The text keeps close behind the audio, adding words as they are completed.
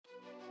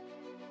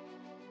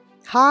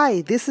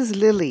Hi, this is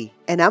Lily,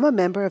 and I'm a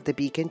member of the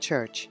Beacon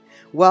Church.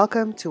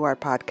 Welcome to our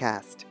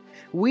podcast.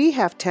 We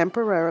have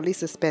temporarily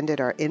suspended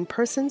our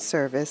in-person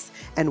service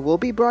and will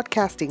be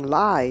broadcasting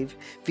live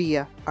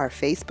via our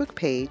Facebook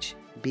page,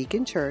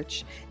 Beacon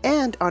Church,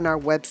 and on our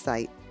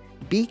website,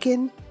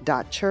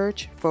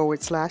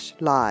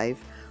 beacon.church/live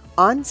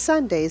on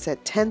Sundays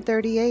at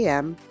 10:30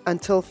 a.m.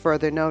 until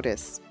further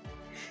notice.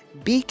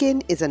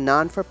 Beacon is a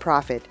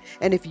non-for-profit,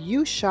 and if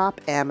you shop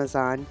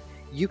Amazon,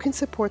 you can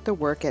support the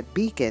work at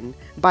Beacon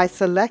by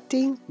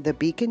selecting the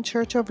Beacon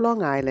Church of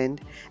Long Island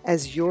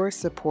as your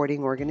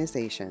supporting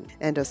organization,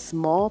 and a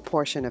small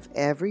portion of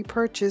every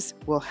purchase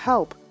will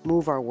help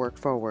move our work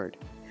forward.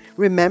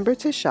 Remember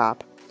to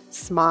shop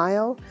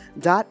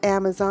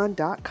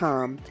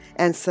smile.amazon.com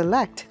and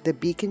select the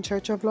Beacon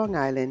Church of Long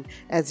Island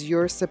as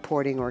your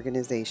supporting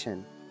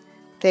organization.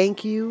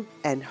 Thank you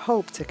and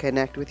hope to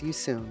connect with you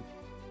soon.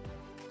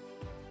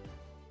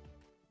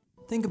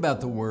 Think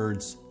about the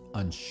words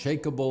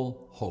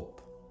unshakable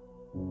hope.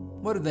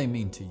 What do they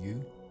mean to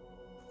you?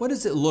 What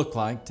does it look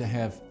like to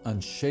have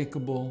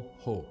unshakable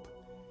hope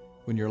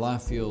when your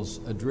life feels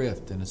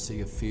adrift in a sea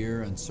of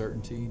fear,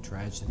 uncertainty,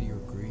 tragedy, or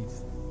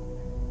grief?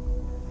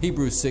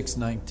 Hebrews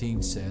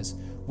 6:19 says,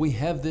 "We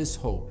have this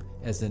hope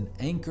as an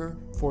anchor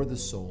for the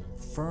soul,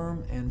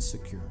 firm and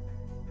secure."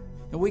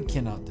 Now, we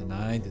cannot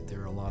deny that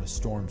there are a lot of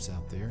storms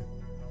out there.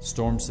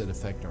 Storms that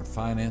affect our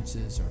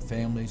finances, our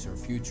families, our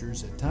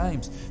futures. At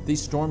times, these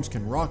storms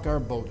can rock our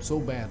boat so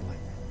badly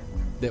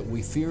that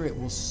we fear it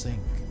will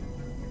sink.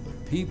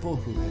 But people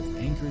who have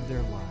anchored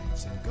their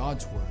lives in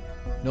God's Word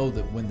know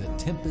that when the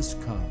tempests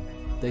come,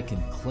 they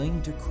can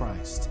cling to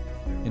Christ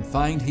and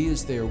find He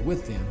is there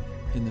with them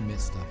in the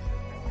midst of it.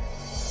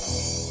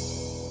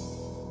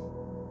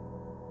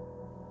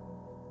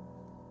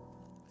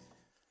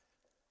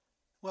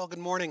 Well, good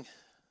morning.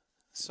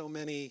 So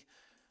many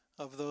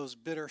of those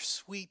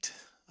bittersweet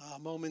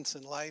moments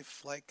in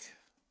life, like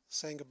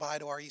saying goodbye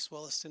to our East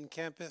Williston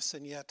campus,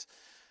 and yet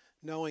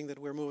knowing that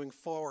we're moving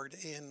forward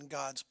in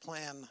God's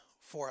plan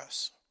for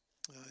us.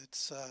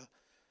 It's a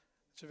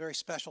very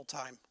special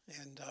time,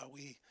 and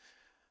we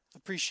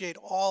appreciate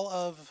all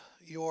of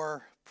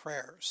your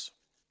prayers.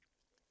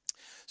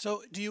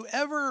 So, do you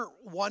ever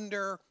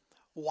wonder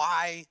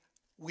why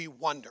we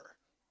wonder?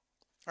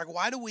 Like,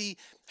 why do we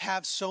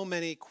have so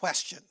many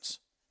questions?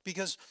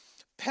 Because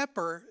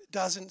Pepper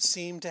doesn't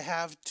seem to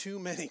have too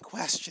many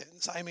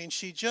questions. I mean,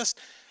 she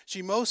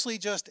mostly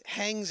just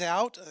hangs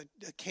out.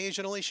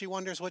 Occasionally she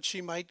wonders what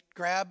she might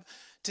grab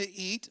to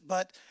eat.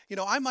 But,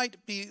 I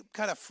might be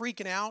kind of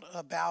freaking out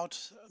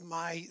about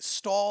my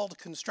stalled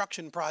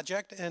construction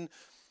project, and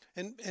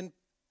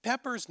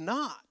Pepper's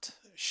not.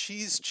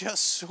 She's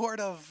just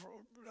sort of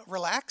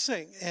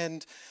relaxing.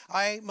 And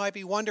I might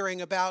be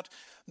wondering about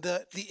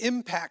the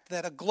impact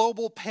that a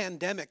global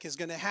pandemic is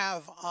going to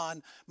have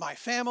on my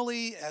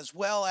family as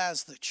well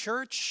as the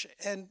church.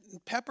 And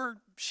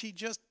Pepper, she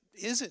just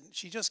isn't.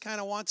 She just kind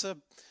of wants a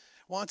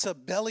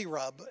belly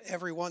rub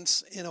every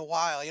once in a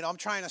while. I'm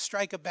trying to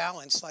strike a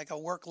balance, like a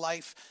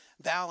work-life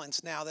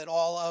balance, now that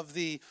all of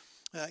the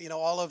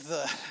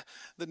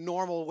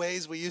normal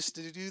ways we used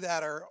to do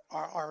that are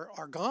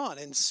gone.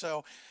 And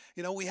so,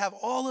 we have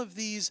all of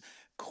these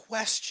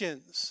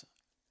questions,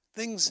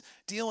 things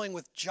dealing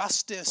with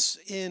justice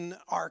in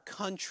our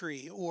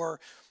country, or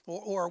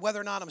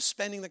whether or not I'm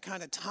spending the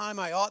kind of time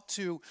I ought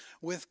to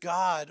with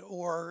God,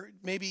 or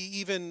maybe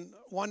even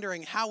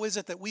wondering how is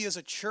it that we as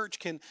a church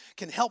can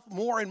help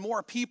more and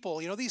more people.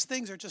 These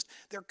things are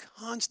they're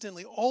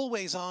constantly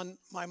always on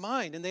my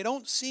mind, and they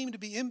don't seem to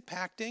be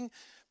impacting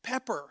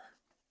Pepper.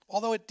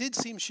 Although it did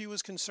seem she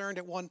was concerned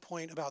at one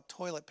point about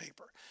toilet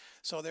paper.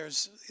 So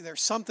there's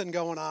something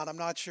going on. I'm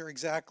not sure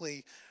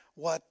exactly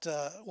what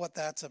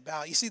that's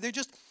about. You see,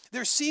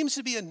 there seems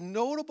to be a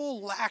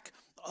notable lack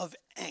of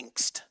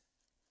angst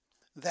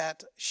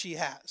that she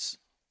has.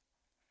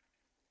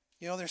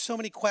 There's so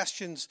many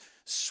questions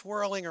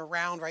swirling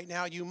around right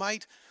now. You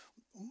might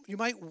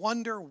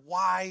wonder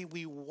why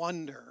we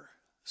wonder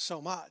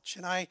so much.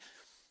 And I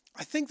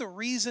think the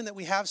reason that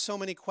we have so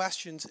many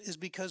questions is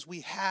because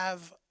we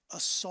have a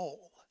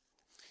soul.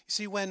 You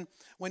see, when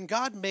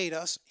God made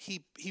us,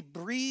 he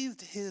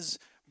breathed his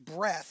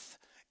breath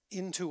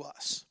into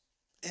us.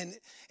 And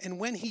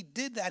when he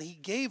did that, he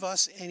gave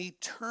us an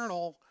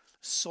eternal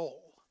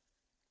soul.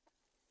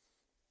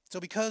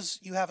 So because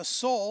you have a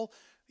soul,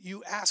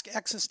 you ask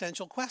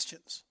existential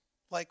questions.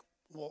 Like,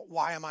 well,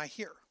 why am I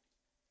here?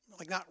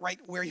 Like, not right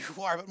where you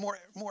are, but more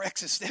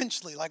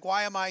existentially. Like,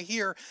 why am I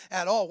here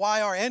at all? Why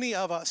are any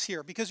of us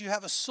here? Because you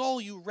have a soul,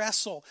 you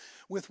wrestle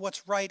with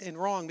what's right and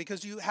wrong.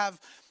 Because you have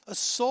a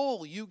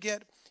soul, you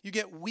get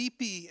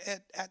weepy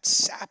at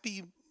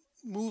sappy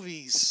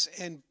movies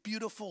and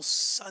beautiful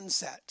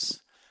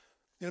sunsets.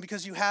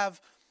 Because you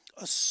have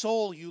a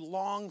soul, you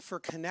long for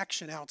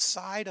connection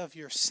outside of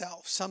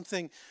yourself,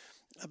 something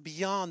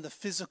beyond the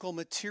physical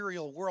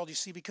material world. You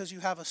see, because you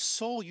have a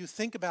soul, you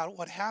think about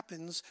what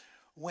happens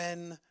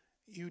when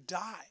you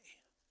die.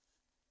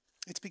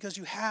 It's because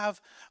you have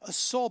a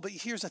soul. But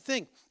here's the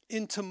thing.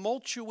 In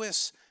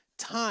tumultuous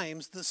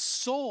times the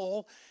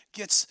soul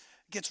gets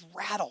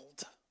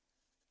rattled.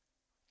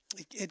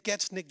 It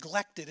gets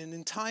neglected. And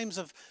in times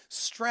of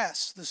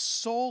stress, the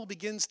soul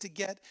begins to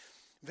get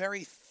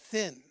very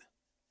thin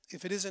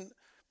if it isn't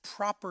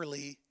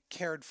properly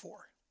cared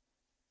for.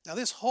 Now,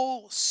 this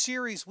whole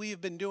series we have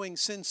been doing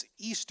since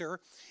Easter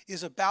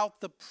is about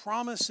the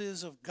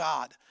promises of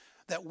God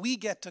that we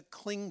get to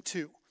cling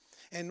to.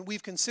 And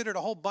we've considered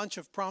a whole bunch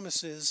of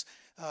promises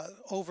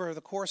over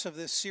the course of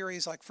this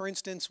series. Like, for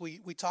instance, we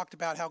talked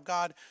about how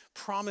God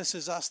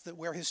promises us that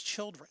we're his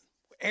children,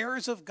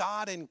 heirs of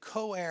God and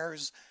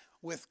co-heirs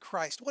with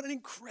Christ. What an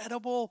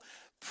incredible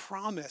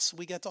promise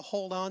we get to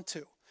hold on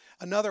to.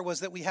 Another was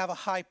that we have a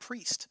high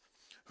priest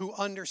who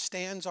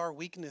understands our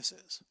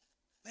weaknesses.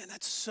 Man,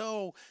 that's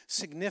so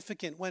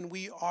significant when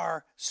we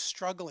are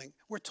struggling.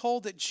 We're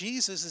told that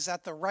Jesus is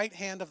at the right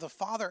hand of the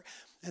Father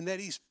and that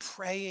he's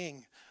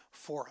praying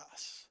for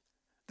us,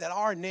 that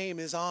our name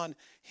is on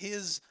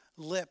his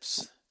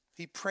lips.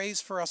 He prays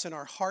for us in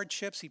our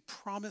hardships. He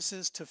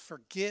promises to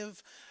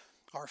forgive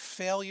our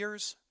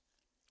failures.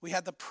 We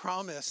had the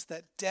promise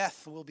that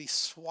death will be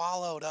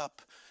swallowed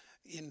up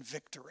in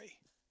victory.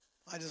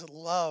 I just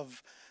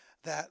love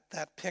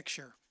that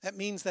picture. That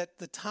means that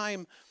the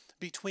time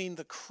between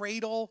the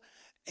cradle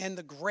and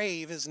the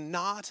grave is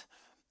not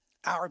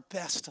our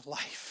best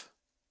life.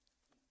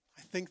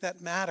 I think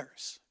that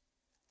matters.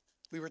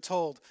 We were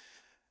told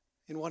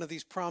in one of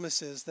these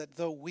promises that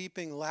though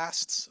weeping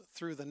lasts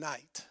through the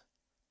night,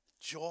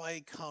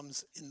 joy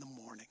comes in the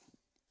morning.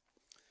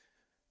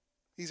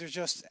 These are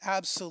just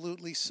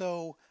absolutely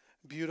so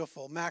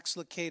beautiful. Max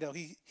Lucado,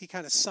 he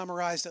kind of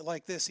summarized it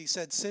like this. He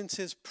said, since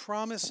his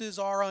promises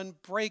are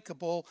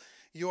unbreakable,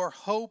 your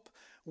hope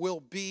will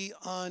be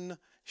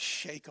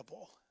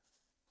unshakable.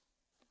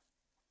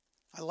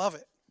 I love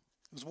it.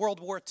 It was World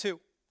War II.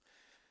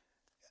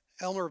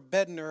 Elmer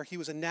Bednar, he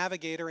was a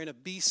navigator in a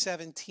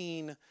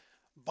B-17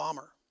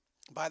 bomber.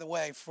 By the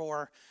way,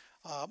 for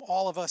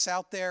all of us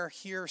out there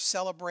here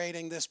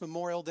celebrating this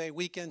Memorial Day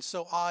weekend,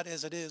 so odd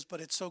as it is, but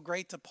it's so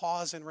great to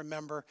pause and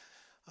remember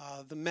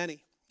the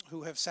many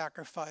who have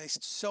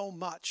sacrificed so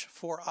much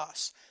for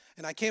us.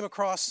 And I came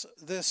across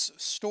this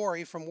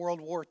story from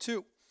World War II.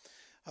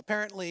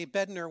 Apparently,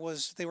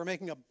 Bednar they were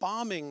making a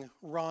bombing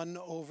run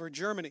over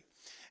Germany.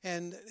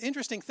 And the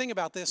interesting thing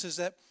about this is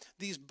that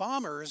these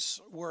bombers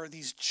were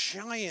these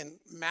giant,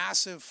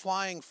 massive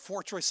flying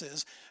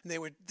fortresses, and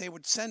they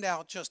would send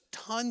out just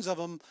tons of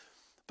them,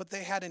 but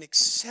they had an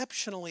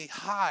exceptionally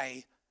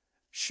high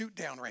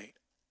shoot-down rate.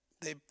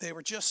 They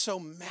were just so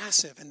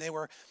massive, and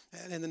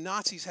the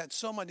Nazis had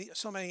so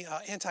many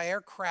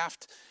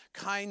anti-aircraft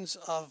kinds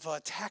of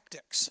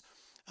tactics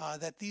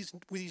that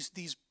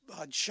these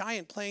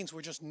giant planes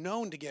were just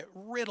known to get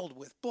riddled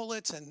with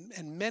bullets,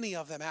 and many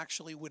of them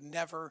actually would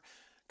never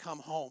come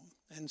home.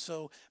 And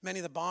so many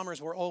of the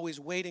bombers were always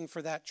waiting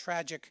for that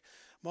tragic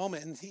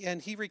moment.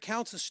 And he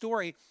recounts a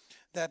story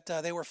that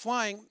they were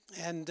flying,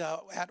 and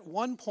at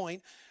one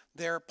point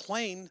their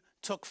plane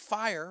took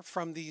fire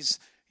from these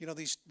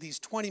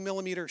 20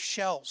 millimeter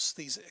shells,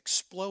 these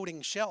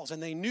exploding shells,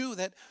 and they knew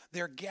that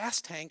their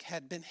gas tank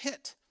had been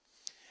hit.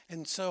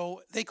 And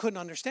so they couldn't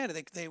understand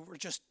it. They were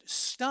just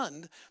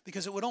stunned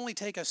because it would only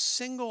take a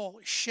single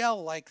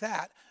shell like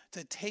that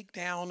to take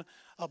down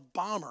a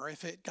bomber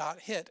if it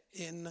got hit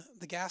in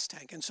the gas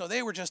tank. And so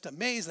they were just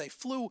amazed. They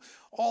flew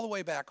all the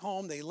way back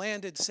home. They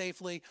landed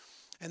safely.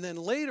 And then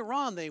later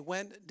on, they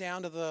went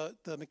down to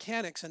the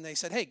mechanics and they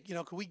said, hey,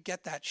 could we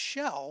get that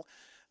shell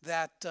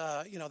that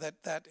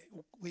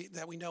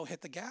we know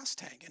hit the gas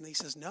tank? And he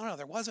says, no,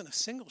 there wasn't a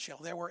single shell.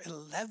 There were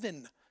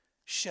 11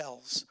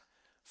 shells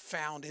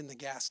found in the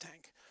gas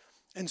tank.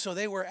 And so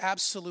they were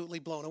absolutely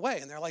blown away.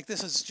 And they're like,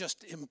 this is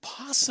just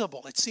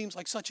impossible. It seems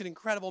like such an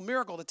incredible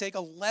miracle to take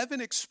 11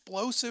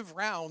 explosive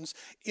rounds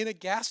in a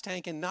gas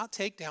tank and not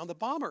take down the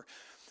bomber.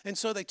 And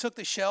so they took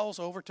the shells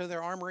over to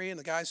their armory and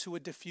the guys who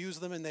would defuse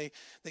them, and they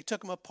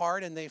took them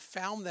apart, and they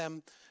found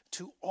them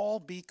to all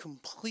be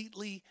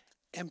completely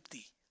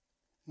empty.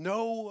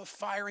 No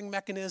firing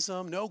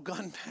mechanism, no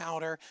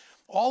gunpowder.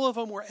 All of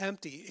them were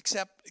empty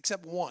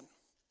except one.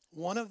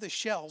 One of the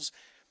shells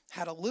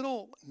had a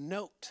little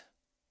note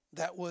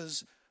that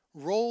was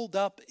rolled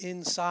up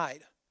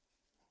inside.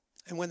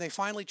 And when they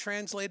finally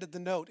translated the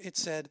note, it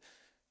said,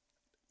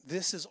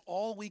 "This is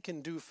all we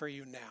can do for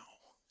you now."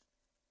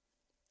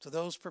 So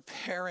those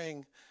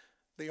preparing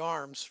the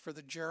arms for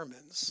the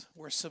Germans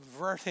were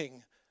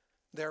subverting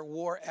their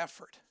war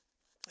effort.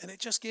 And it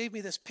just gave me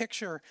this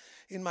picture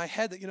in my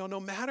head that, no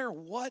matter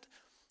what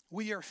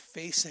we are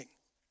facing,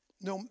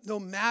 no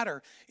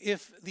matter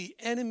if the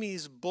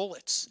enemy's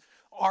bullets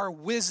are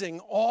whizzing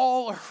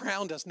all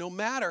around us, no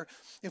matter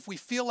if we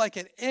feel like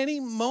at any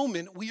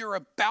moment we are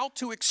about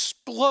to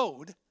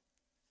explode,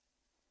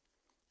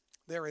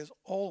 there is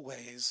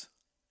always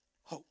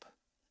hope.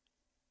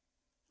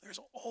 There's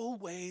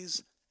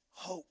always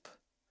hope.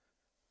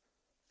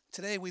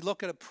 Today we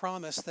look at a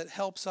promise that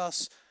helps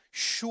us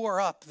shore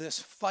up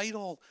this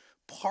vital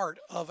part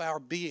of our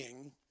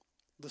being,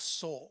 the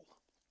soul.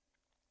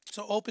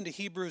 So open to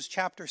Hebrews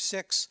chapter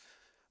 6,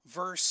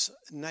 verse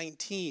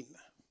 19.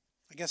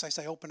 I guess I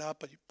say open up,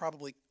 but you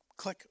probably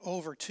click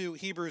over to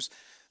Hebrews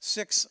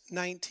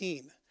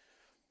 6:19.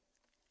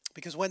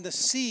 Because when the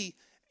sea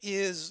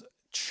is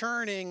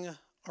churning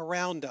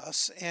around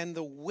us and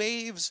the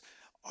waves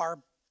are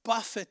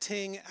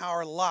buffeting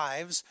our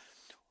lives,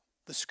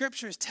 the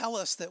scriptures tell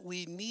us that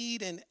we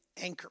need an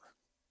anchor.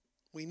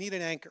 We need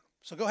an anchor.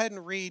 So go ahead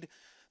and read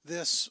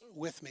this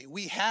with me.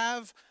 We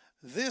have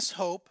this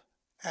hope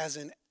as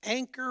an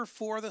anchor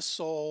for the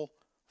soul,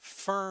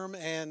 firm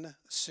and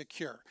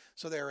secure.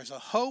 So there is a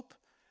hope,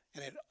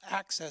 and it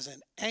acts as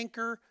an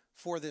anchor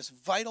for this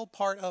vital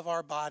part of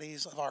our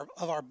bodies,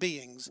 of our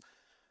beings,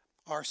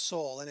 our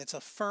soul. And it's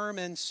a firm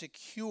and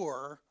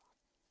secure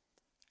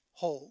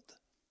hold.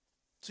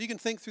 So you can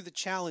think through the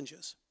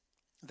challenges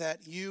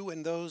that you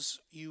and those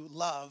you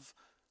love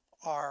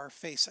are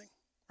facing,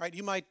 right?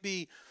 You might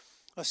be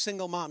a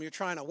single mom. You're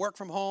trying to work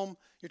from home.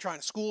 You're trying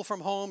to school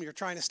from home. You're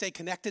trying to stay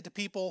connected to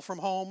people from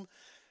home.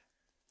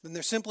 Then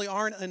there simply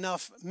aren't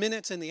enough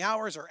minutes in the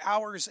hours or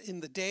hours in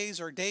the days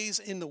or days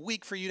in the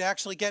week for you to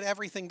actually get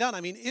everything done.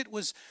 I mean, it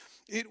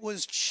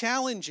was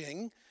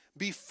challenging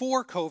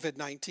before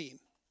COVID-19.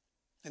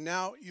 And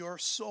now your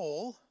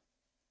soul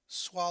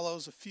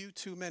swallows a few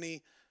too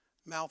many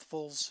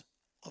mouthfuls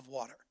of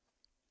water.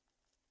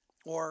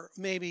 Or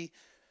maybe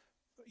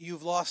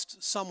you've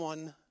lost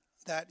someone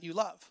that you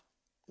love.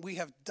 We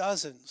have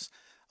dozens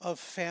of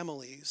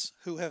families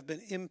who have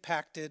been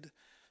impacted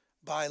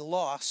by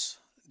loss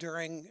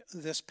during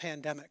this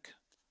pandemic.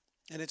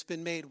 And it's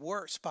been made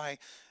worse by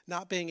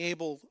not being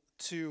able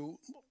to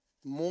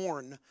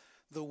mourn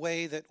the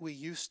way that we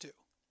used to.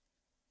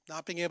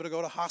 Not being able to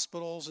go to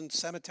hospitals and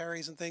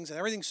cemeteries and things, and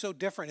everything's so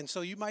different. And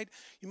so you might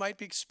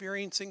be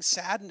experiencing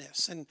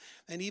sadness and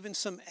even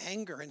some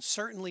anger and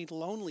certainly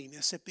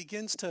loneliness. It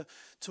begins to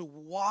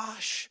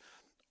wash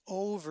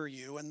over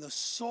you, and the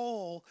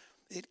soul,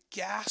 it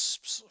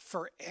gasps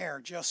for air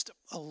just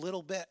a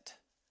little bit.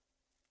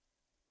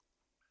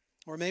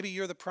 Or maybe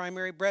you're the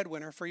primary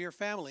breadwinner for your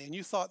family, and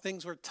you thought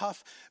things were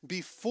tough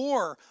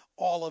before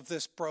all of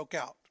this broke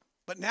out.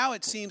 But now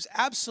it seems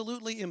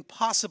absolutely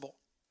impossible.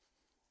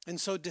 And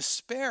so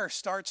despair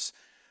starts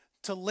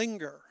to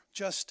linger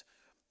just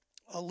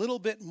a little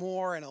bit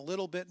more and a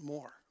little bit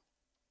more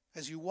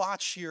as you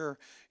watch your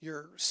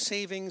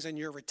savings and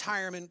your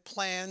retirement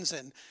plans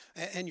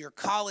and your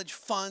college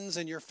funds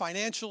and your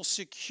financial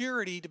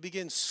security to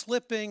begin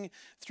slipping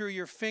through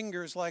your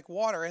fingers like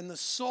water. And the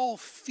soul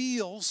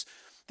feels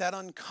that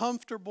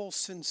uncomfortable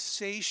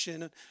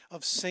sensation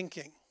of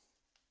sinking.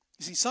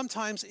 You see,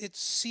 sometimes it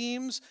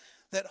seems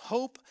that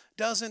hope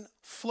doesn't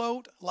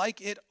float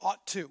like it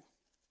ought to.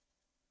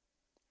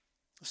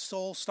 The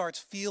soul starts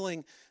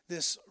feeling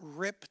this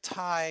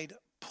riptide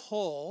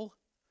pull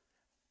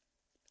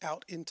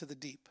out into the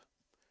deep.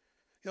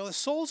 You know, the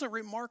soul's a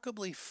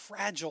remarkably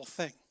fragile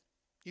thing.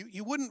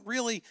 You wouldn't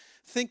really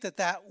think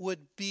that would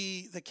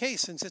be the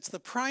case, since it's the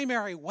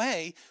primary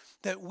way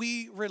that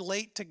we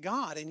relate to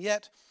God. And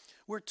yet,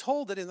 we're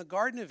told that in the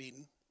Garden of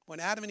Eden,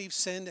 when Adam and Eve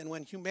sinned and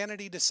when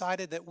humanity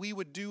decided that we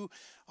would do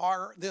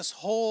this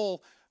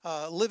whole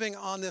living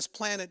on this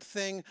planet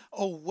thing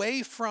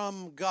away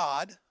from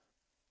God,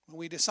 when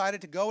we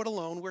decided to go it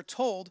alone, we're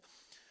told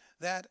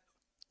that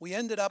we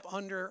ended up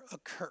under a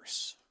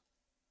curse.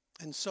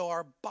 And so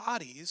our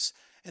bodies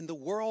and the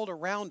world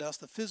around us,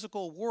 the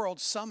physical world,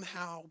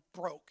 somehow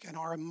broke. And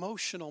our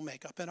emotional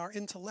makeup and our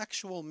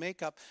intellectual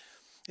makeup,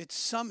 it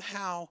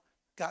somehow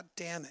got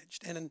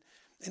damaged. And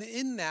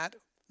in that,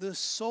 the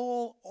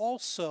soul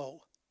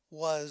also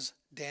was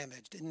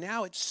damaged. And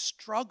now it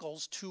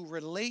struggles to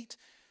relate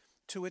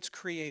to its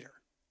creator.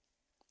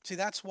 See,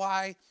 that's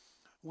why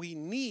we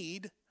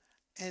need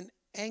an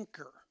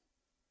anchor.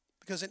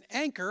 Because an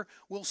anchor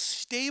will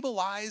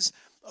stabilize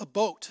a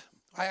boat.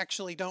 I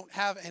actually don't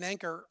have an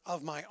anchor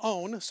of my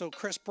own, so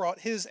Chris brought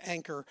his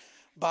anchor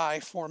by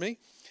for me.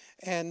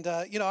 And,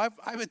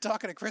 I've been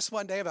talking to Chris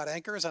one day about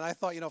anchors, and I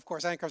thought, of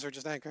course, anchors are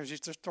just anchors. You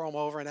just throw them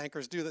over, and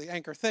anchors do the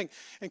anchor thing.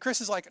 And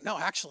Chris is like, no,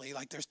 actually,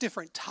 there's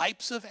different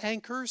types of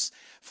anchors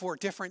for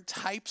different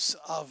types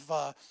of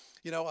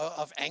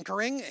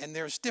anchoring, and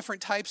there's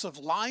different types of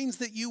lines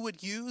that you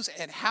would use,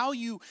 and how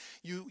you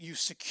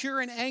secure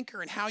an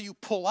anchor, and how you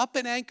pull up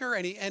an anchor.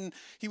 And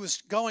he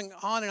was going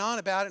on and on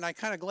about it, and I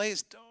kind of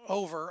glazed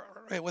over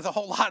with a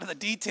whole lot of the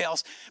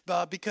details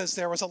because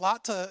there was a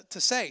lot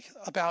to say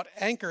about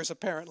anchors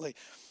apparently.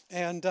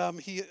 And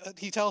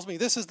he tells me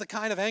this is the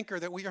kind of anchor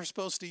that we are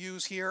supposed to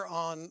use here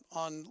on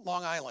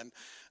Long Island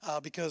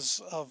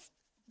because of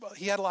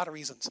he had a lot of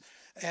reasons.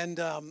 And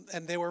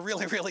they were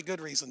really, really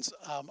good reasons,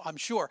 I'm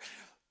sure.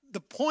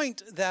 The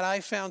point that I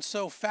found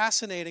so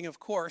fascinating, of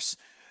course,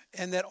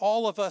 and that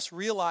all of us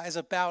realize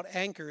about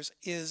anchors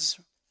is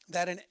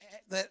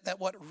that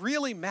what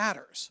really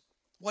matters,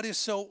 what is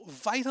so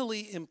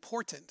vitally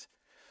important,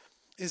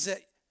 is that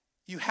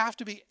you have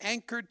to be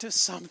anchored to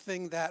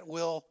something that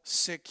will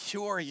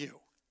secure you.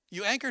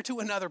 You anchor to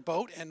another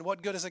boat, and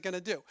what good is it going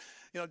to do?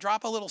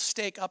 Drop a little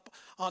stake up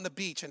on the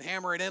beach and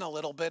hammer it in a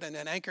little bit and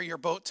then anchor your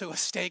boat to a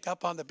stake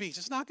up on the beach.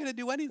 It's not going to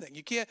do anything.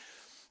 You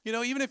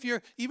Even if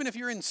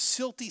you're in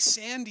silty,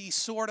 sandy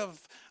sort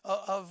of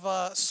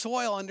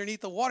soil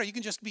underneath the water, you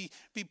can just be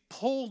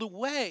pulled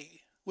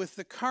away with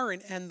the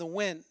current and the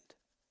wind.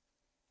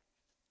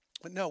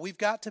 But no, we've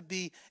got to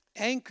be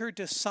anchored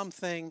to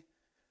something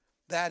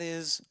that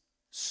is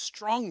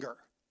stronger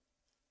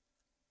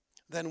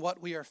than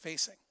what we are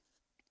facing.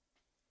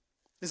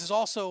 This is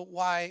also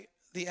why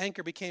the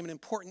anchor became an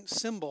important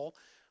symbol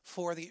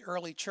for the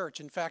early church.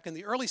 In fact, in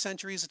the early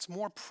centuries, it's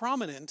more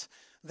prominent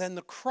than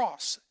the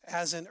cross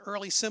as an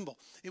early symbol.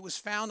 It was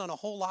found on a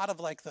whole lot of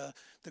like the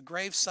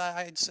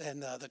gravesides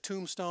and the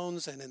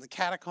tombstones and in the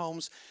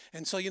catacombs.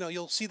 And so,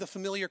 you'll see the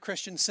familiar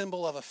Christian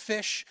symbol of a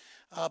fish,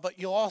 but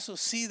you'll also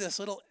see this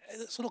little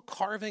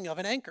carving of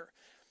an anchor.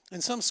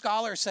 And some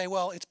scholars say,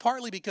 well, it's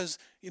partly because,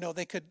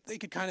 they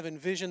could kind of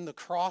envision the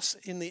cross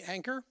in the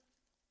anchor.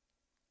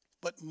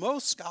 But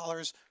most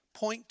scholars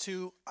point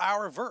to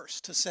our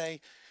verse to say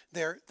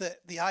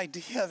the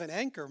idea of an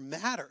anchor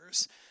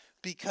matters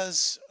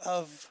because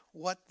of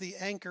what the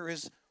anchor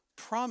is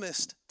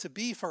promised to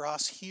be for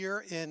us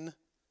here in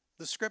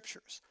the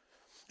scriptures.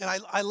 And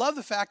I love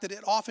the fact that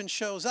it often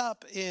shows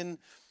up in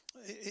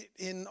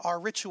our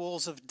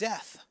rituals of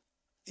death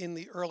in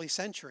the early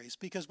centuries,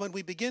 because when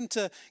we begin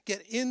to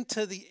get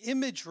into the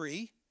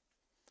imagery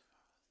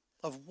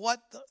of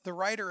what the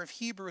writer of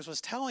Hebrews was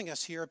telling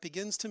us here, it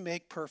begins to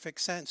make perfect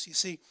sense. You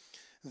see,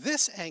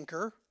 this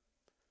anchor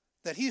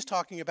that he's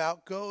talking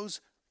about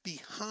goes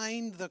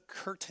behind the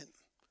curtain.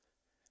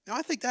 Now,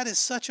 I think that is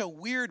such a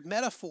weird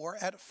metaphor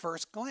at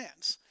first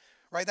glance,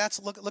 right?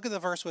 Look at the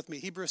verse with me.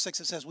 Hebrews 6,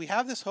 it says, "We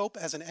have this hope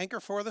as an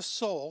anchor for the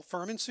soul,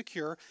 firm and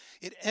secure.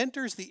 It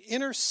enters the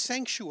inner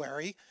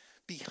sanctuary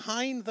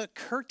behind the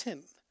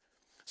curtain."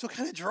 So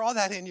kind of draw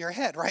that in your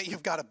head, right?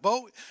 You've got a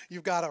boat,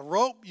 you've got a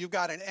rope, you've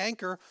got an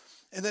anchor,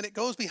 and then it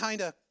goes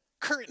behind a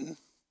curtain,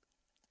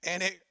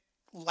 and it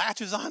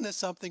latches onto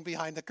something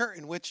behind the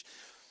curtain, which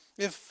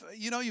if,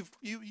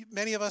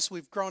 many of us,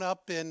 we've grown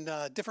up in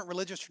different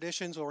religious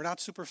traditions where we're not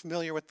super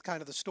familiar with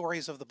kind of the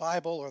stories of the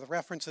Bible or the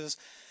references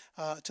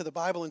to the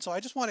Bible. And so I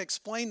just want to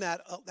explain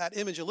that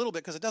image a little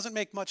bit because it doesn't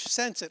make much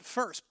sense at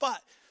first.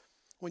 But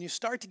when you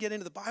start to get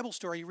into the Bible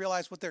story, you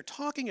realize what they're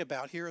talking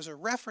about here is a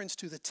reference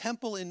to the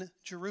temple in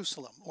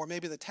Jerusalem, or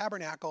maybe the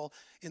tabernacle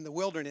in the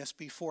wilderness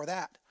before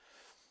that.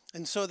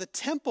 And so the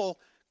temple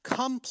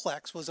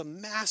complex was a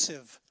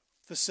massive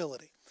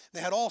facility. They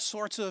had all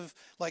sorts of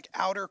like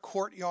outer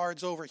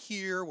courtyards over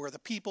here where the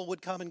people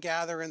would come and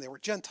gather, and there were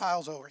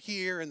Gentiles over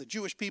here, and the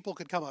Jewish people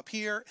could come up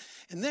here.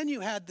 And then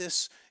you had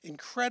this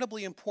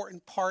incredibly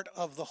important part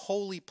of the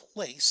holy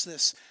place,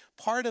 this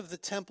part of the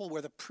temple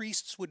where the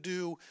priests would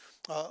do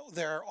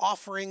their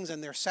offerings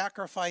and their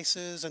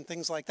sacrifices and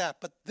things like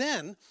that. But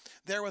then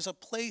there was a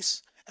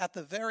place at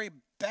the very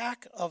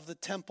back of the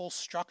temple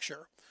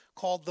structure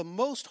called the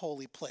most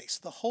holy place,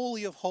 the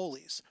Holy of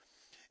Holies.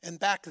 And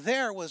back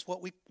there was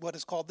what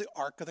is called the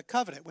Ark of the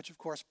Covenant, which of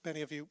course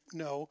many of you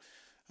know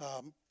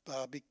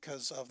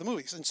because of the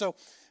movies. And so,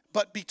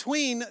 but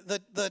between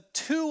the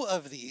two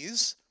of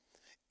these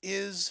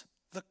is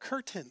the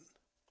curtain,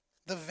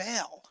 the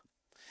veil.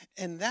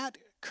 And that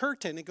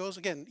curtain, it goes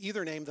again,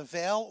 either name, the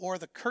veil or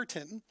the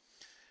curtain,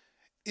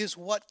 is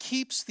what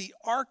keeps the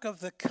Ark of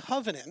the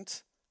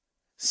Covenant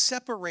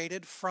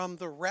separated from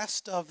the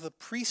rest of the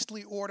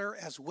priestly order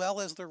as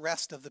well as the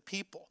rest of the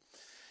people.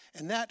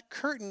 And that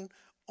curtain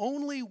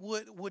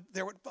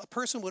a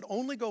person would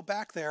only go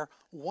back there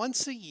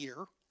once a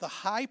year, the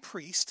high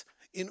priest,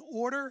 in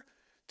order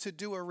to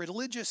do a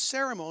religious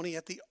ceremony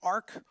at the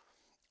Ark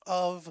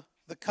of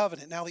the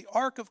Covenant. Now, the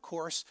Ark, of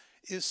course,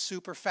 is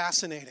super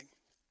fascinating.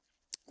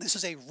 This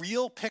is a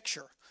real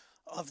picture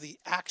of the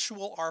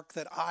actual Ark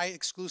that I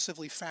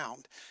exclusively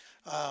found.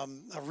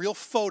 A real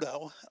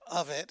photo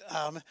of it.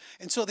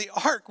 And so the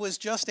Ark was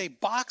just a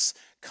box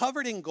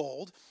covered in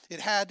gold. It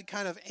had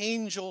kind of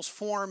angels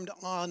formed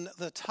on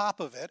the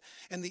top of it.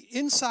 And the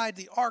inside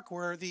the Ark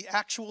were the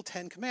actual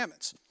 10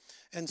 Commandments.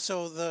 And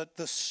so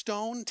the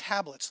stone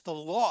tablets, the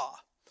law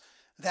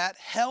that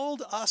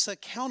held us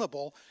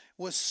accountable,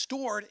 was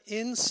stored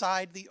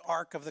inside the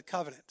Ark of the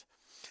Covenant.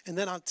 And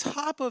then on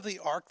top of the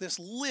Ark, this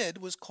lid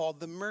was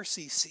called the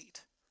mercy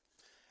seat.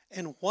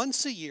 And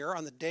once a year,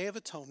 on the Day of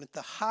Atonement,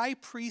 the high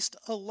priest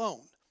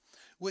alone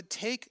would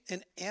take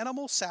an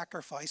animal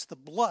sacrifice, the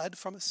blood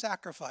from a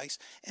sacrifice,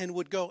 and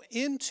would go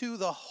into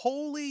the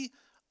Holy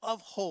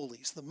of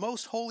Holies, the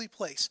most holy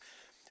place,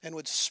 and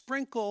would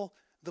sprinkle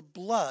the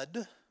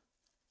blood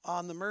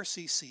on the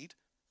mercy seat,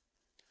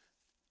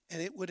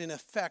 and it would in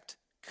effect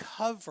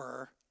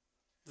cover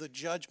the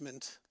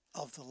judgment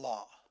of the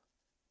law.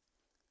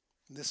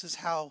 And this is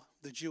how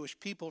the Jewish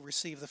people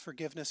receive the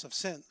forgiveness of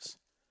sins.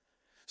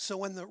 So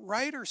when the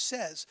writer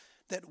says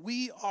that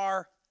we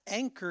are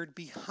anchored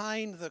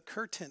behind the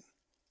curtain,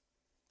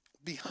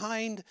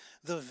 behind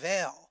the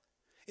veil,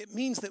 it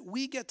means that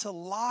we get to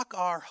lock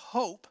our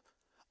hope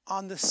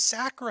on the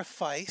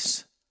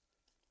sacrifice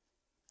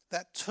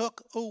that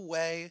took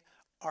away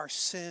our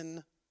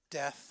sin,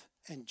 death,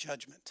 and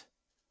judgment.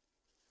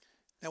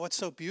 Now, what's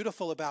so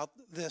beautiful about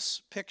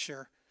this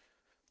picture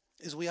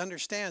is we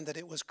understand that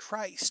it was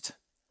Christ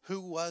who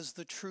was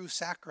the true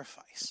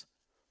sacrifice.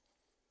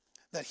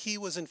 That he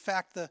was in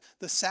fact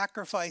the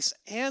sacrifice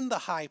and the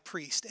high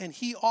priest, and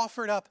he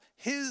offered up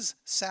his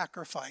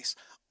sacrifice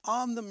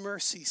on the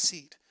mercy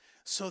seat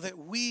so that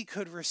we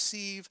could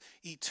receive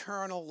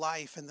eternal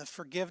life and the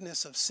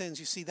forgiveness of sins.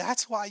 You see,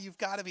 that's why you've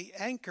got to be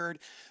anchored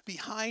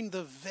behind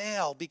the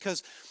veil,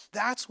 because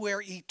that's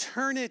where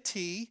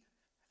eternity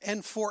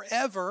and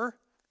forever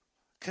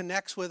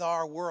connects with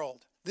our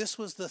world. This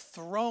was the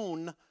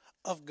throne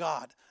of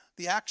God.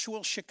 The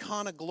actual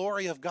Shekinah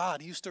glory of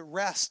God used to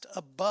rest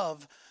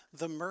above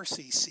the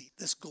mercy seat,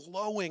 this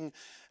glowing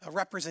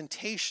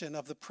representation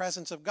of the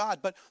presence of God.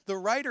 But the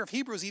writer of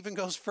Hebrews even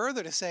goes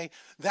further to say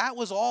that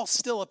was all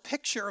still a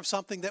picture of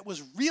something that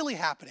was really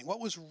happening. What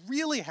was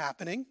really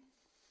happening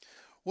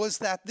was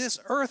that this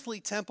earthly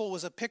temple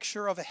was a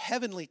picture of a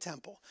heavenly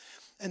temple,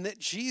 and that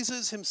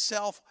Jesus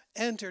himself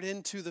entered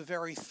into the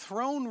very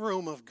throne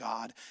room of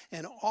God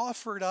and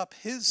offered up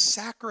his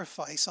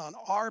sacrifice on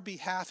our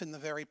behalf in the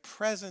very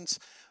presence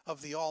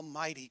of the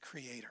Almighty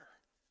Creator.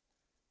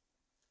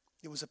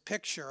 It was a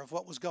picture of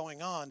what was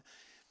going on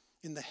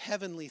in the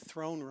heavenly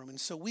throne room.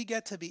 And so we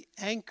get to be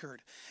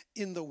anchored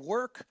in the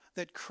work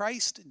that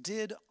Christ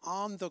did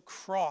on the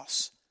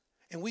cross.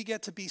 And we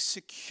get to be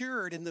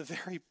secured in the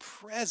very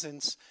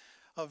presence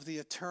of the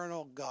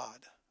eternal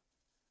God.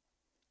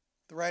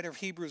 The writer of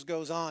Hebrews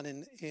goes on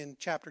in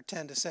chapter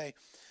 10 to say,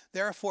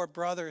 "Therefore,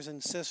 brothers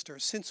and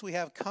sisters, since we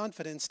have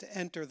confidence to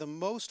enter the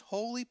most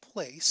holy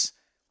place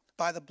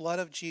by the blood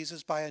of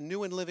Jesus, by a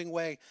new and living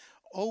way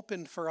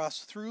opened for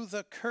us through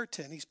the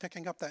curtain," he's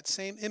picking up that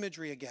same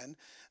imagery again,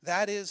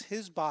 "that is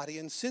his body.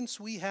 And since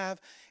we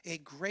have a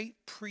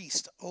great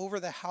priest over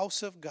the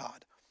house of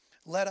God,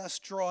 let us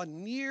draw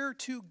near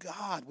to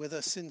God with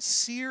a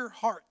sincere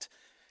heart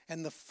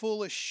and the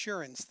full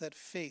assurance that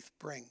faith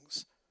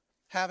brings,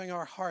 having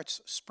our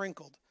hearts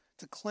sprinkled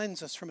to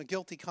cleanse us from a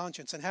guilty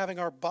conscience, and having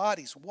our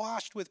bodies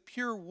washed with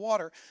pure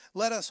water,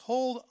 let us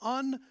hold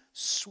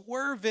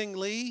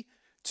unswervingly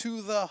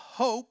to the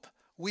hope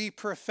we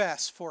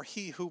profess, for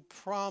he who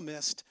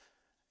promised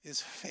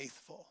is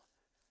faithful."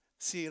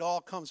 See, it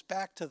all comes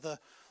back to the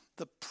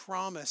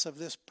promise of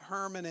this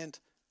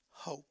permanent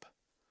hope.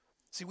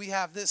 See, we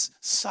have this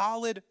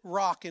solid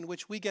rock in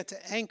which we get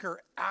to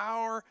anchor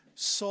our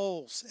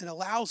souls, and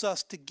allows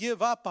us to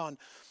give up on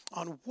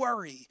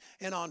worry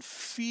and on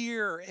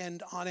fear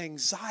and on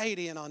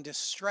anxiety and on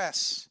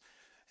distress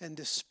and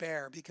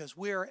despair, because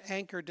we're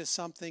anchored to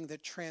something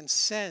that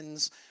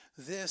transcends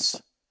this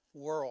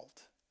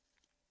world.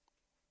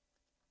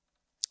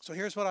 So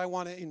here's what I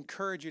want to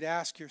encourage you to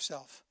ask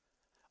yourself.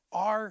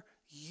 Are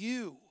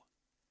you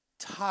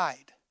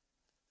tied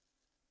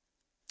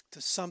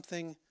to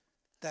something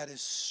that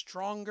is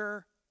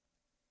stronger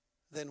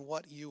than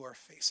what you are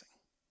facing?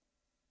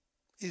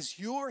 Is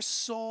your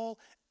soul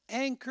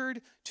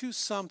anchored to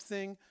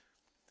something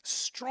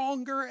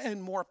stronger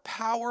and more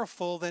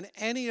powerful than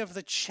any of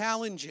the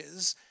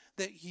challenges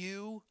that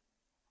you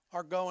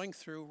are going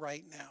through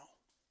right now?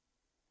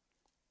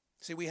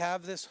 See, we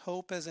have this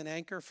hope as an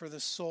anchor for the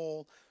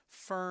soul,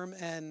 firm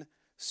and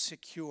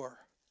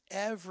secure.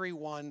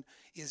 Everyone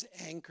is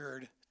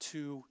anchored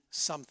to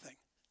something.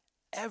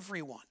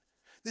 Everyone.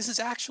 This is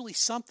actually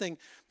something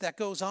that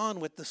goes on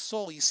with the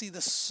soul. You see,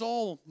 the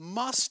soul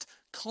must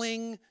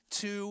cling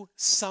to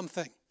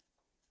something.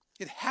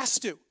 It has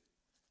to.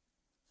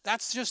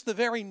 That's just the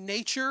very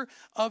nature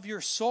of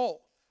your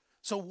soul.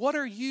 So what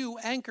are you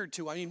anchored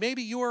to? I mean,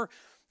 maybe you're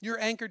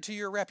anchored to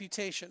your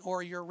reputation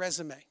or your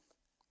resume.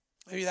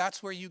 Maybe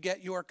that's where you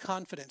get your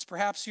confidence.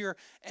 Perhaps you're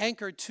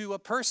anchored to a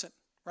person,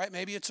 right?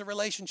 Maybe it's a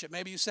relationship.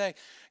 Maybe you say,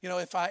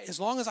 as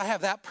long as I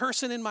have that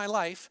person in my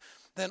life,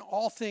 then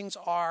all things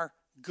are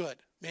good.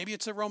 Maybe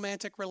it's a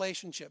romantic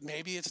relationship.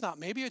 Maybe it's not.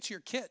 Maybe it's your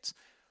kids.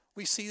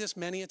 We see this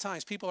many a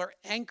times. People are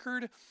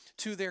anchored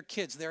to their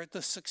kids. They're at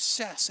the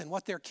success and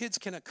what their kids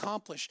can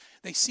accomplish.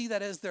 They see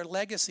that as their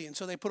legacy. And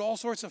so they put all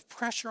sorts of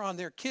pressure on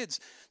their kids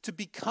to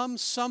become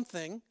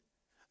something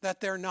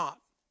that they're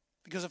not.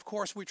 Because, of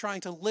course, we're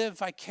trying to live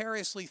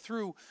vicariously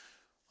through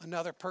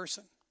another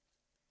person.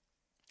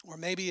 Or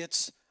maybe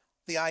it's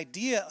the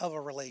idea of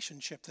a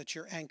relationship that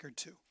you're anchored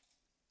to.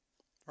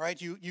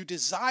 Right? You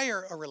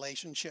desire a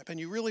relationship and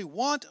you really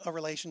want a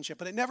relationship,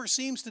 but it never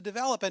seems to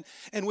develop.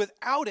 And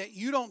without it,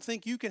 you don't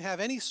think you can have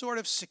any sort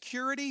of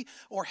security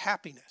or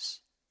happiness.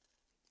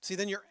 See,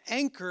 then you're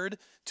anchored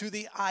to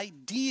the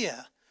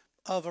idea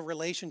of a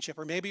relationship.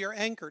 Or maybe you're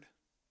anchored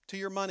to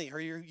your money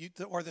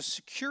or the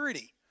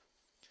security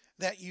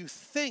that you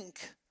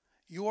think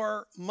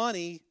your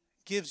money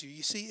gives you.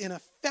 You see, in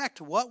effect,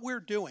 what we're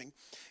doing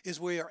is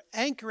we are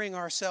anchoring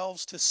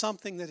ourselves to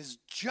something that is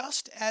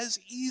just as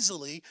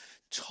easily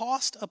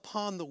tossed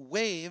upon the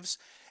waves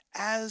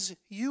as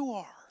you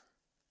are.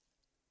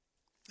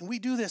 And we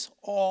do this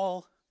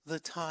all the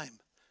time.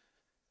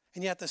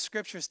 And yet the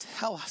scriptures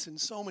tell us in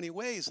so many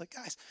ways, like,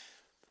 guys,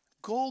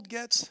 gold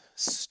gets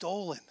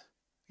stolen.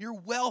 Your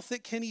wealth,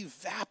 it can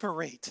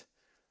evaporate.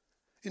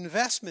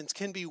 Investments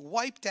can be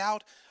wiped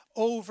out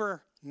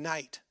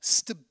overnight.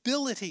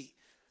 Stability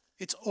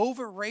It's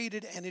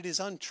overrated and it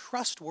is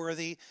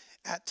untrustworthy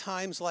at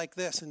times like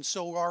this. And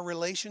so our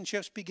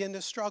relationships begin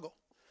to struggle.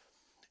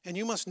 And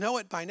you must know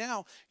it by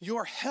now,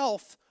 your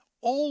health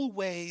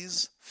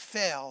always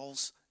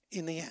fails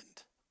in the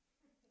end.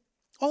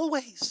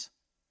 Always.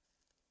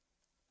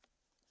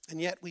 And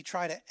yet we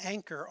try to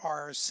anchor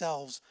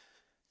ourselves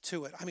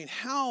to it. I mean,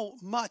 how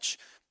much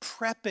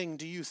prepping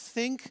do you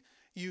think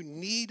you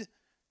need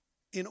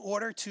in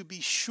order to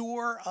be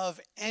sure of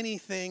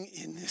anything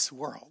in this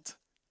world?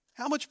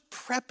 How much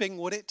prepping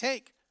would it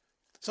take?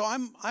 So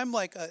I'm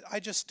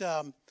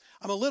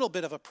a little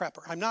bit of a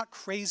prepper. I'm not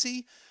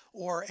crazy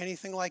or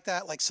anything like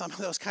that, like some of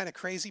those kind of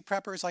crazy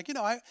preppers. Like,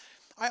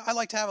 I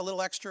like to have a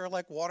little extra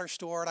like water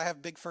stored. I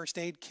have big first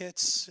aid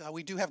kits.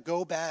 We do have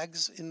go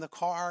bags in the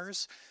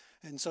cars.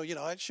 And so,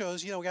 it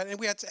shows, we got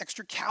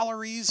extra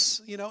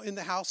calories, in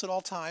the house at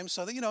all times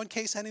so that, in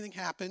case anything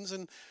happens.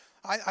 And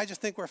I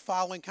just think we're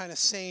following kind of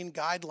sane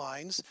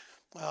guidelines,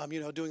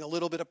 doing a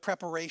little bit of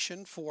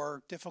preparation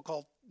for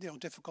difficult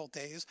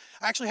days.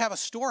 I actually have a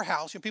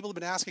storehouse. People have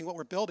been asking what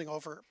we're building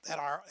over at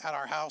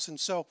our house. And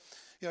so,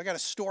 I got a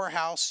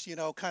storehouse,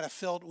 kind of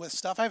filled with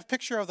stuff. I have a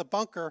picture of the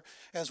bunker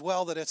as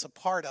well that it's a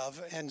part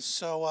of. And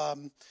so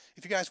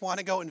if you guys want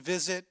to go and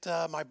visit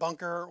my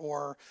bunker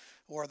or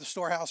the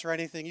storehouse or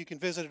anything, you can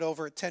visit it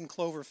over at 10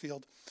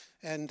 Cloverfield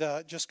and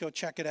just go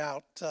check it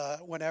out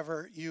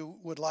whenever you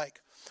would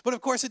like. But of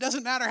course, it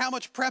doesn't matter how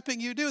much prepping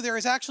you do. There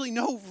is actually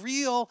no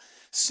real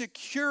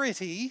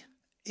security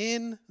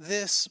in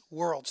this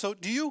world. So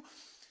do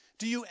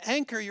you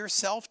anchor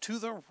yourself to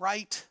the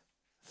right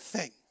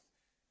thing?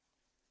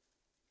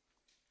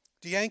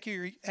 Do you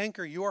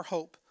anchor your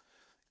hope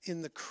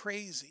in the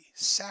crazy,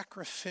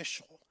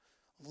 sacrificial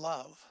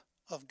love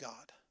of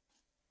God?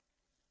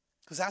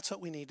 Because that's what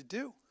we need to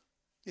do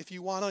if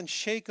you want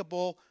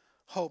unshakable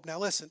hope. Now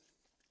listen,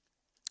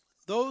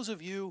 those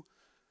of you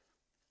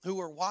who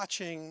are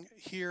watching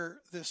here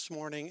this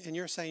morning and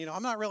you're saying,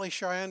 I'm not really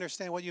sure I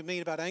understand what you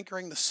mean about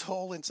anchoring the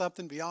soul in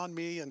something beyond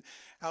me and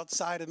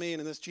outside of me and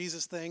in this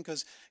Jesus thing,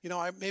 because,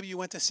 maybe you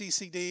went to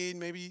CCD and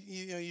maybe,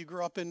 you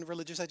grew up in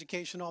religious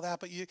education, all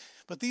that,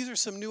 but these are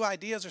some new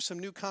ideas or some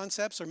new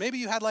concepts, or maybe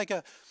you had like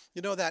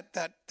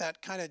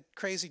that kind of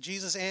crazy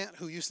Jesus aunt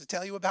who used to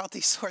tell you about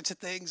these sorts of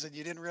things and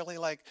you didn't really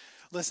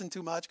listen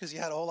too much because you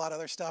had a whole lot of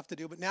other stuff to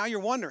do, but now you're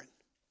wondering.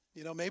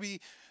 Maybe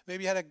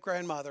you had a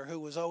grandmother who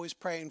was always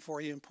praying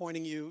for you and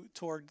pointing you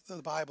toward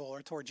the Bible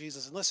or toward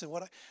Jesus. And listen,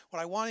 what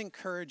I want to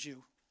encourage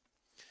you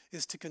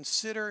is to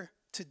consider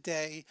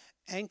today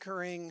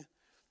anchoring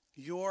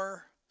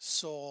your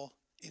soul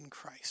in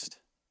Christ.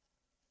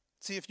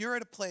 See, if you're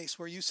at a place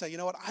where you say,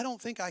 I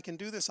don't think I can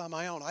do this on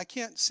my own. I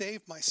can't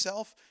save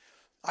myself.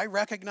 I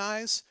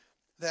recognize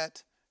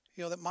that,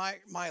 that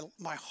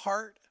my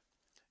heart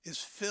is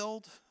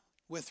filled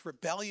with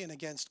rebellion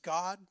against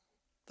God,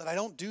 that I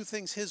don't do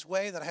things His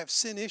way, that I have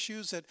sin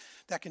issues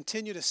that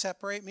continue to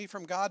separate me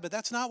from God. But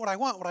that's not what I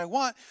want. What I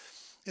want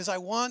is I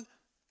want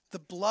the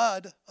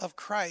blood of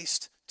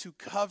Christ to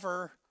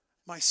cover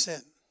my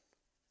sin.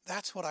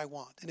 That's what I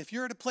want. And if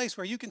you're at a place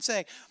where you can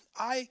say,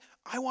 I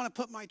want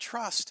to put my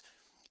trust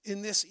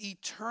in this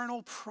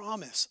eternal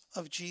promise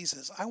of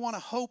Jesus. I want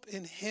to hope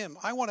in Him.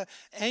 I want to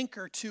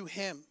anchor to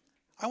Him.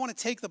 I want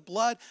to take the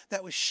blood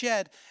that was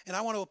shed and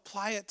I want to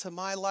apply it to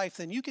my life.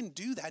 Then you can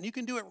do that. And you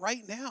can do it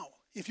right now.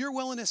 If you're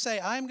willing to say,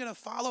 I'm going to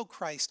follow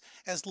Christ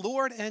as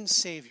Lord and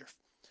Savior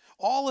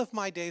all of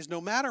my days, no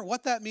matter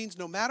what that means,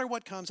 no matter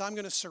what comes, I'm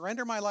going to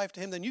surrender my life to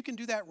Him, then you can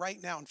do that right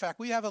now. In fact,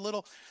 we have a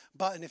little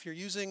button if you're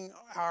using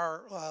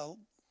our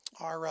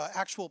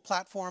actual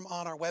platform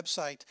on our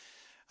website.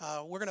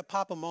 We're going to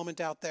pop a moment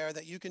out there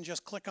that you can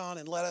just click on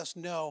and let us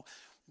know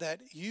that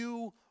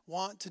you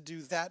want to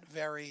do that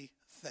very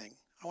thing.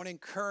 I want to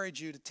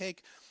encourage you to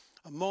take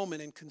a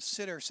moment and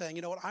consider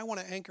saying, I want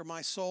to anchor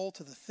my soul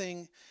to the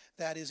thing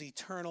that is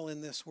eternal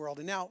in this world.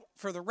 And now,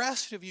 for the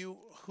rest of you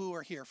who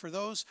are here, for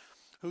those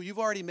who you've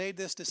already made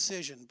this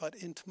decision, but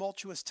in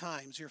tumultuous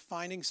times, you're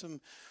finding some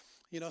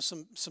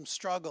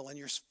struggle and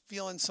you're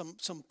feeling some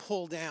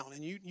pull down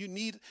and you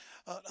need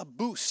a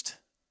boost.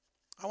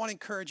 I want to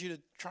encourage you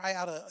to try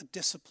out a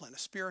discipline, a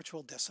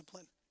spiritual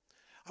discipline.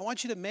 I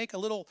want you to make a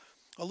little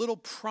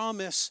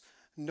promise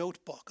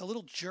notebook, a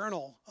little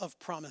journal of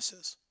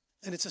promises.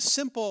 And it's a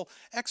simple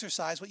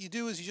exercise. What you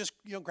do is you just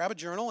grab a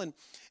journal and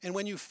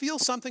when you feel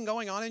something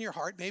going on in your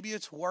heart, maybe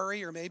it's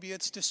worry or maybe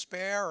it's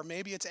despair or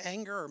maybe it's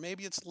anger or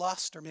maybe it's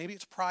lust or maybe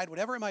it's pride,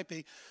 whatever it might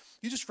be,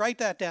 you just write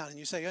that down and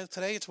you say,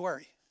 today it's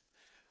worry.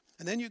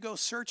 And then you go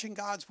searching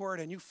God's word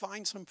and you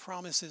find some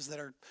promises that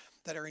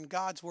are in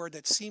God's word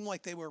that seem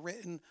like they were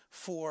written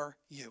for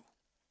you.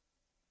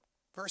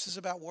 Verses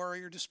about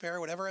worry or despair,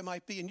 whatever it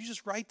might be, and you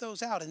just write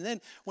those out. And then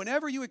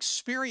whenever you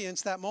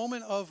experience that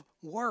moment of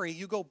worry,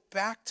 you go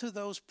back to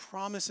those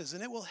promises,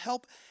 and it will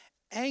help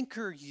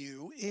anchor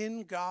you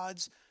in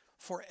God's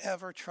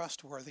forever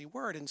trustworthy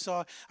word. And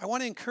so I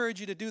want to encourage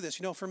you to do this.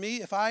 For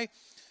me, if I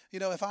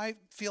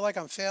feel like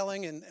I'm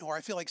failing or I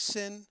feel like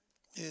sin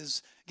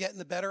is getting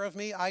the better of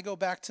me, I go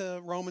back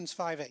to Romans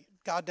 5:8.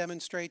 God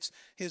demonstrates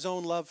his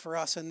own love for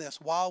us in this: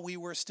 while we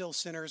were still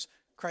sinners,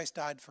 Christ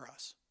died for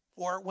us.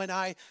 Or when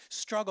I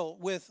struggle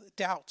with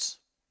doubts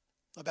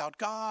about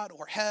God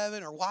or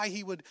heaven or why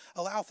he would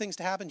allow things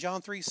to happen,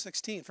 John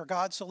 3:16, for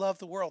God so loved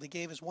the world, he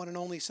gave his one and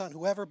only Son.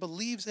 Whoever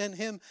believes in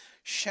him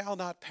shall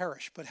not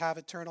perish, but have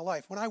eternal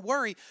life. When I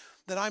worry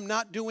that I'm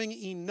not doing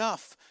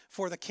enough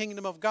for the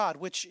kingdom of God,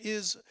 which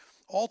is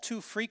all too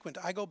frequent,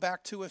 I go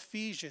back to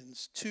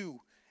Ephesians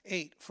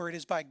 2:8, for it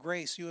is by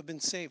grace you have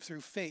been saved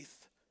through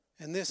faith.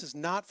 And this is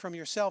not from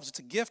yourselves. It's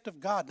a gift of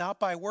God, not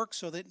by works,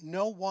 so that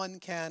no one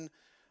can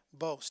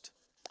boast.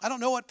 I don't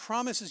know what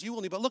promises you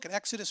will need, but look at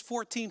Exodus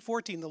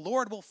 14:14. The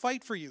Lord will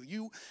fight for you.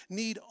 You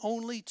need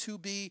only to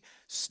be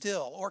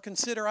still. Or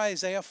consider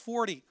Isaiah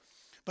 40.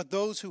 But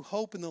those who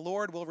hope in the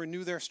Lord will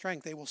renew their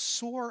strength. They will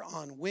soar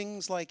on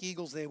wings like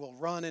eagles. They will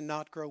run and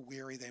not grow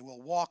weary. They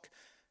will walk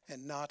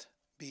and not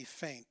be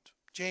faint.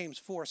 James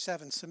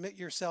 4:7. Submit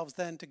yourselves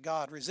then to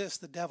God.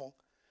 Resist the devil,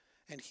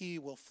 and he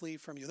will flee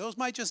from you. Those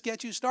might just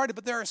get you started,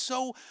 but there are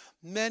so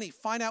many.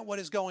 Find out what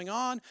is going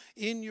on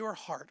in your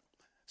heart.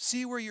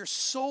 See where your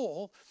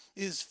soul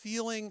is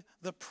feeling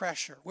the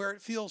pressure, where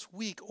it feels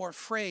weak or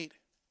afraid.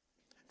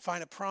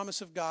 Find a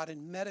promise of God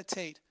and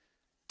meditate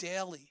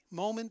daily,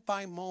 moment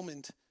by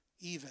moment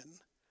even,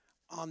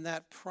 on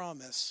that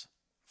promise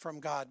from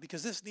God.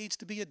 Because this needs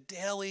to be a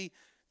daily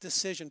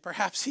decision,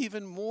 perhaps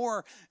even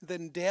more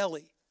than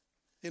daily,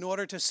 in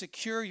order to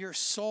secure your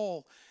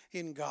soul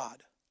in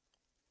God.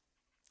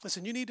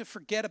 Listen, you need to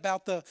forget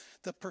about the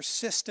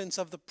persistence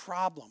of the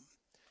problem.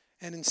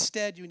 And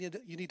instead, you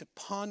need to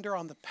ponder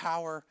on the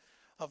power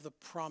of the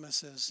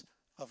promises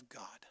of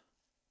God.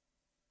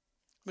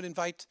 I'm going to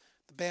invite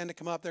the band to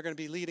come up. They're going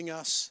to be leading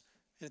us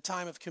in a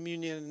time of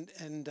communion.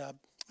 And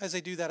as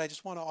they do that, I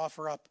just want to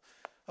offer up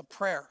a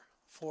prayer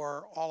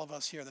for all of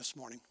us here this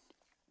morning.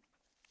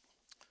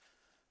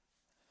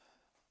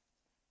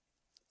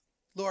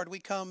 Lord, we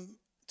come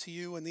to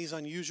you in these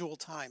unusual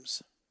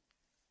times.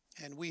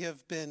 And we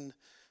have been,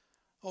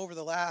 over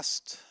the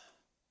last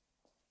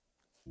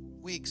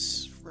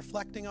weeks,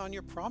 reflecting on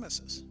your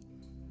promises,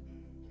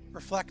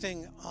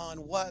 reflecting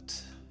on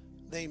what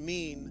they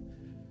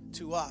mean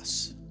to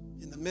us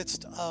in the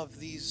midst of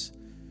these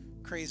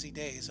crazy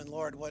days. And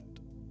Lord, what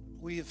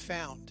we have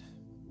found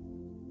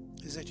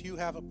is that you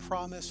have a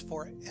promise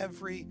for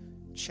every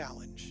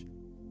challenge.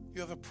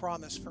 You have a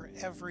promise for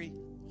every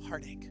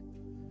heartache.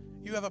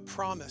 You have a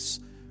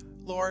promise,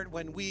 Lord,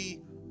 when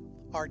we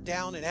are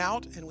down and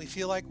out and we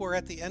feel like we're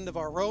at the end of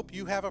our rope,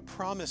 you have a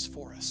promise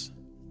for us.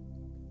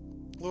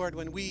 Lord,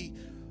 when we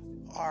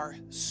are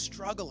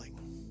struggling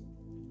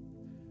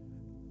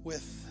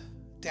with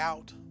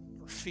doubt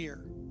or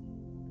fear,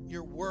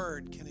 your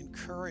word can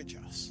encourage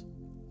us.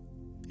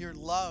 Your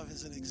love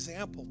is an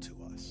example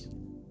to us.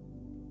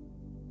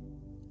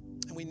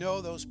 And we know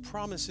those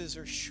promises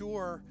are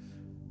sure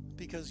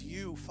because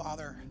you,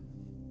 Father,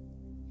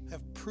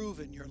 have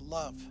proven your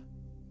love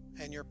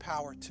and your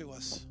power to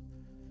us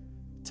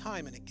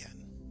time and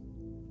again.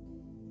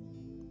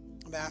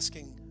 I'm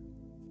asking,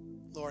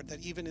 Lord,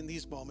 that even in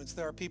these moments,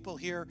 there are people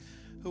here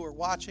who are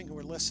watching, who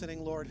are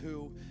listening, Lord,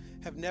 who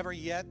have never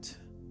yet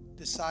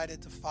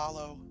decided to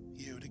follow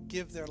you, to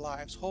give their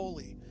lives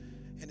wholly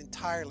and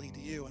entirely to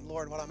you. And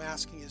Lord, what I'm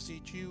asking is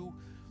that you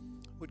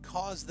would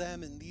cause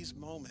them in these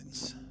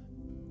moments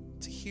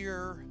to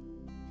hear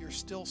your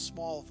still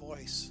small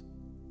voice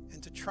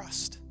and to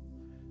trust,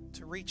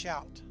 to reach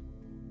out,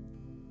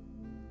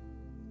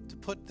 to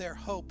put their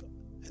hope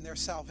and their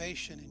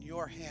salvation in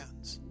your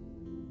hands.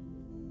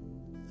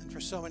 And for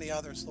so many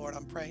others, Lord,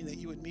 I'm praying that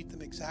you would meet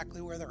them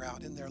exactly where they're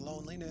at, in their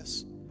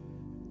loneliness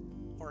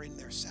or in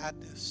their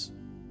sadness,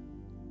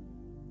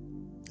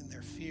 in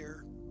their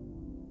fear.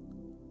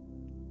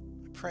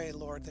 I pray,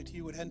 Lord, that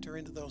you would enter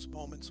into those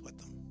moments with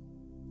them,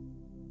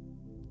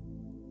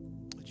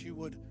 that you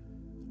would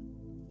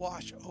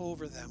wash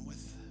over them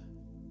with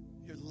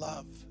your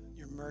love,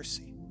 your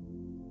mercy.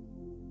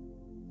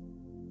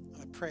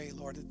 I pray,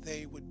 Lord, that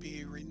they would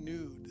be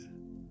renewed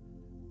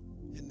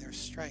in their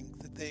strength,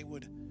 that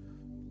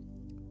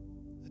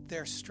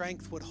their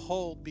strength would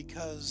hold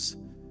because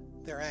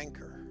their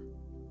anchor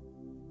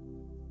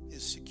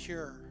is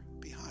secure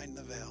behind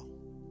the veil.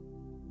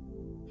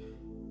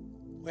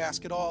 We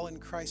ask it all in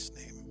Christ's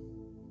name.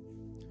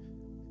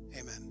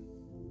 Amen.